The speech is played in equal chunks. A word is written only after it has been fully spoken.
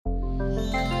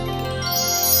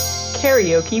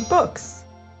KaraokeBooks.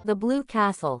 The Blue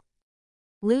Castle.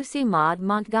 Lucy Maud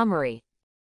Montgomery.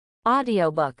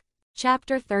 Audiobook.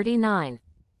 Chapter 39.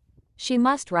 She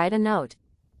must write a note.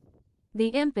 The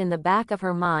imp in the back of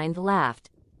her mind laughed.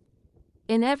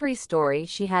 In every story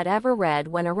she had ever read,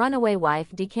 when a runaway wife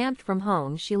decamped from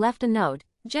home, she left a note,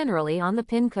 generally on the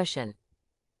pincushion.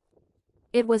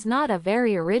 It was not a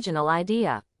very original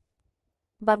idea.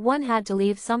 But one had to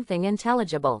leave something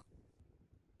intelligible.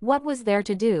 What was there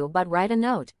to do but write a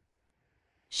note?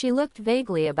 She looked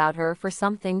vaguely about her for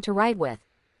something to write with.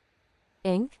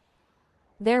 Ink?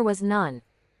 There was none.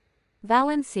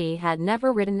 Valency had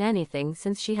never written anything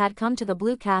since she had come to the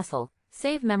Blue Castle,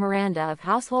 save memoranda of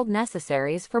household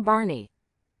necessaries for Barney.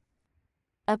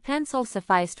 A pencil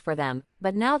sufficed for them,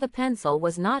 but now the pencil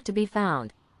was not to be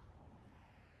found.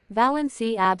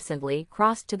 Valency absently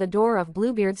crossed to the door of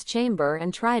Bluebeard's chamber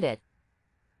and tried it.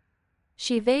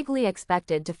 She vaguely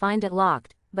expected to find it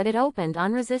locked, but it opened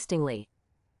unresistingly.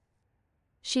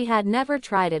 She had never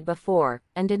tried it before,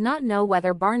 and did not know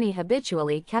whether Barney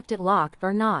habitually kept it locked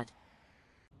or not.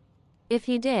 If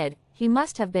he did, he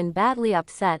must have been badly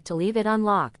upset to leave it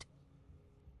unlocked.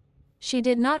 She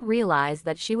did not realize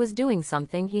that she was doing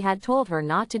something he had told her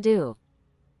not to do.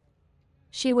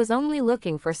 She was only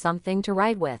looking for something to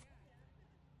write with.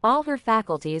 All her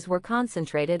faculties were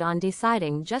concentrated on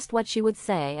deciding just what she would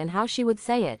say and how she would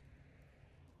say it.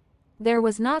 There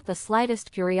was not the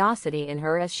slightest curiosity in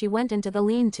her as she went into the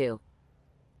lean-to.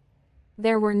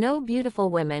 There were no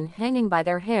beautiful women hanging by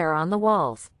their hair on the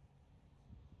walls.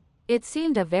 It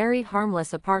seemed a very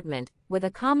harmless apartment, with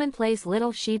a commonplace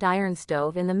little sheet iron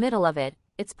stove in the middle of it,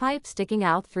 its pipe sticking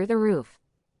out through the roof.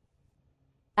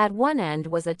 At one end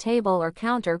was a table or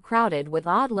counter crowded with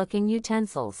odd-looking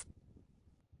utensils.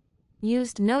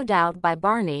 Used no doubt by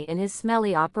Barney in his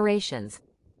smelly operations.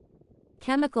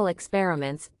 Chemical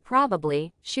experiments,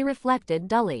 probably, she reflected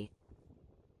dully.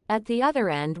 At the other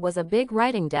end was a big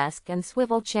writing desk and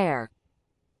swivel chair.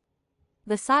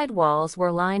 The side walls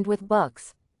were lined with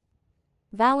books.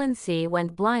 Valency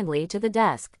went blindly to the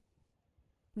desk.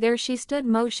 There she stood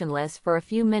motionless for a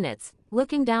few minutes,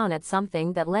 looking down at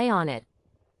something that lay on it.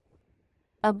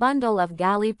 A bundle of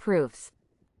galley proofs.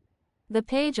 The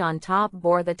page on top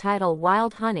bore the title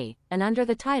Wild Honey, and under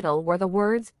the title were the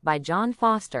words, by John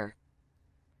Foster.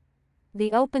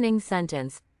 The opening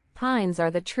sentence, "Pines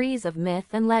are the trees of myth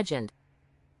and legend.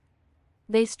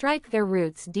 They strike their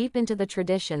roots deep into the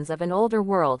traditions of an older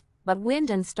world, but wind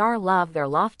and star love their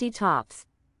lofty tops.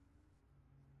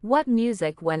 What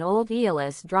music when old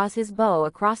Aeolus draws his bow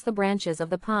across the branches of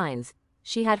the pines,"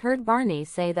 she had heard Barney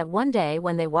say that one day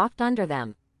when they walked under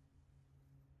them.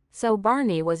 So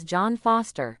Barney was John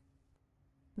Foster.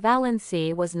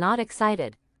 Valency was not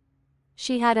excited.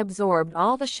 She had absorbed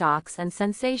all the shocks and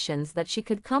sensations that she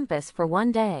could compass for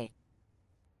one day.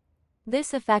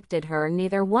 This affected her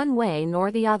neither one way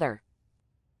nor the other.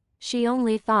 She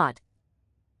only thought,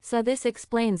 "So this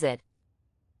explains it."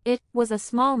 It was a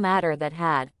small matter that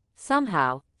had,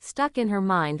 somehow, stuck in her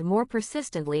mind more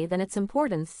persistently than its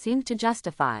importance seemed to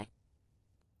justify.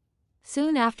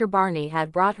 Soon after Barney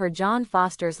had brought her John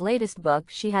Foster's latest book,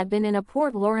 she had been in a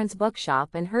Port Lawrence bookshop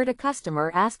and heard a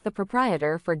customer ask the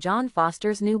proprietor for John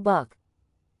Foster's new book.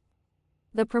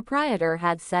 The proprietor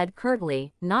had said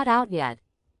curtly, "Not out yet.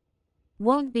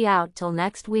 Won't be out till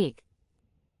next week."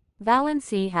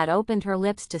 Valency had opened her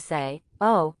lips to say,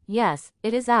 "Oh, yes,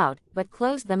 it is out," but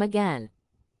closed them again.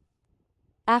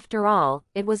 After all,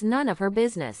 it was none of her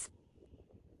business.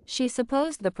 She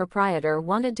supposed the proprietor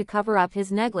wanted to cover up his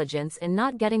negligence in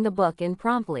not getting the book in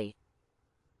promptly.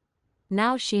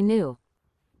 Now she knew.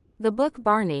 The book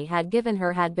Barney had given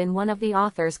her had been one of the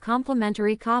author's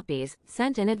complimentary copies,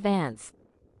 sent in advance.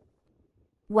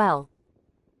 Well.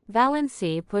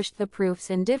 Valency pushed the proofs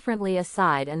indifferently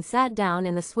aside and sat down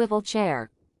in the swivel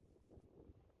chair.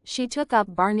 She took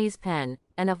up Barney's pen,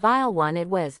 and a vile one it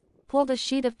was, pulled a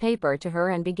sheet of paper to her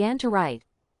and began to write.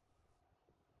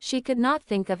 She could not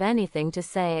think of anything to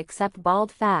say except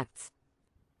bald facts.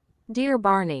 "Dear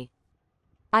Barney,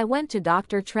 I went to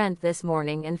Dr. Trent this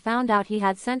morning and found out he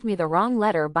had sent me the wrong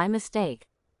letter by mistake.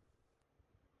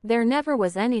 There never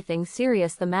was anything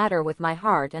serious the matter with my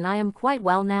heart and I am quite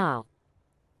well now.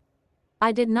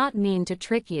 I did not mean to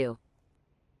trick you.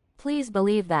 Please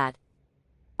believe that.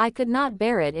 I could not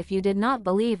bear it if you did not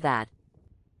believe that.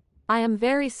 I am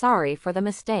very sorry for the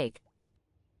mistake.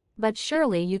 But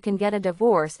surely you can get a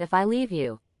divorce if I leave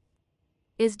you.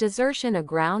 Is desertion a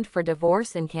ground for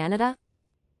divorce in Canada?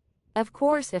 Of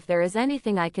course, if there is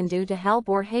anything I can do to help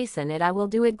or hasten it, I will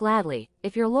do it gladly,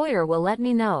 if your lawyer will let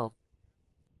me know.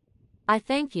 I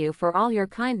thank you for all your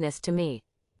kindness to me.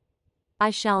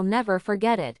 I shall never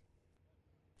forget it.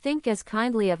 Think as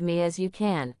kindly of me as you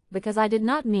can, because I did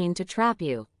not mean to trap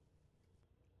you.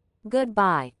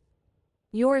 Goodbye.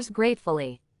 Yours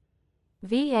gratefully.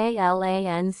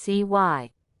 Valancy.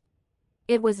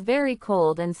 It was very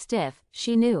cold and stiff,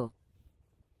 she knew.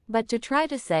 But to try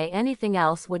to say anything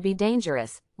else would be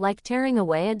dangerous, like tearing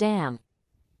away a dam.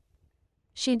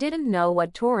 She didn't know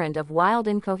what torrent of wild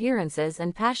incoherences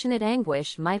and passionate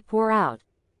anguish might pour out.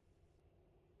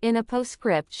 In a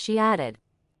postscript she added,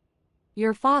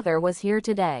 "Your father was here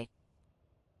today.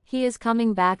 He is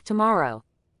coming back tomorrow.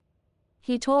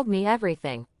 He told me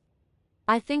everything.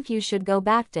 I think you should go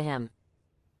back to him.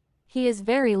 He is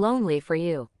very lonely for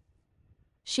you."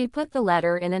 She put the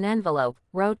letter in an envelope,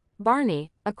 wrote,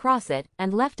 "Barney," across it,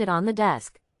 and left it on the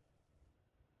desk.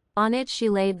 On it she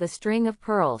laid the string of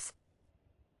pearls.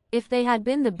 If they had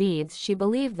been the beads she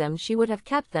believed them, she would have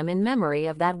kept them in memory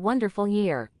of that wonderful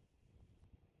year.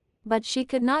 But she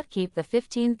could not keep the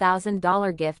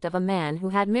 $15,000 gift of a man who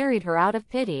had married her out of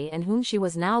pity and whom she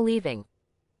was now leaving.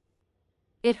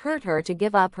 It hurt her to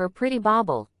give up her pretty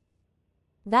bauble.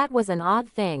 That was an odd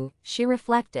thing, she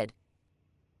reflected.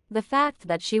 The fact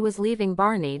that she was leaving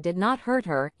Barney did not hurt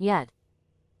her, yet.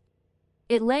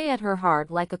 It lay at her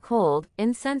heart like a cold,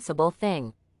 insensible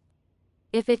thing.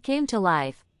 If it came to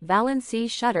life, Valancy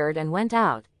shuddered and went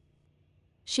out.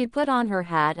 She put on her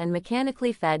hat and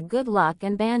mechanically fed Good Luck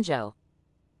and Banjo.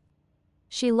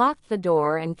 She locked the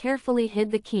door and carefully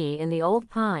hid the key in the old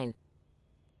pine.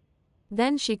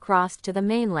 Then she crossed to the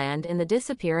mainland in the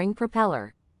disappearing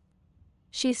propeller.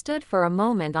 She stood for a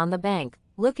moment on the bank,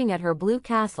 looking at her blue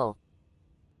castle.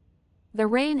 The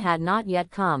rain had not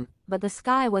yet come, but the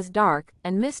sky was dark,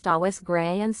 and mistletoe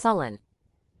gray and sullen.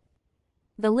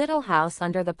 The little house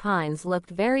under the pines looked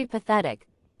very pathetic,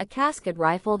 a casket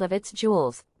rifled of its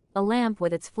jewels, a lamp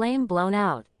with its flame blown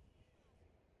out.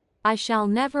 I shall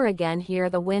never again hear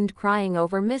the wind crying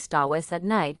over mistletoe at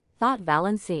night, thought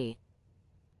Valancy.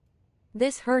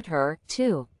 This hurt her,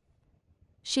 too.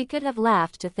 She could have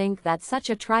laughed to think that such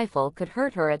a trifle could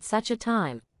hurt her at such a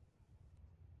time.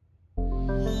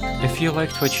 If you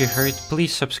liked what you heard,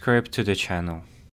 please subscribe to the channel.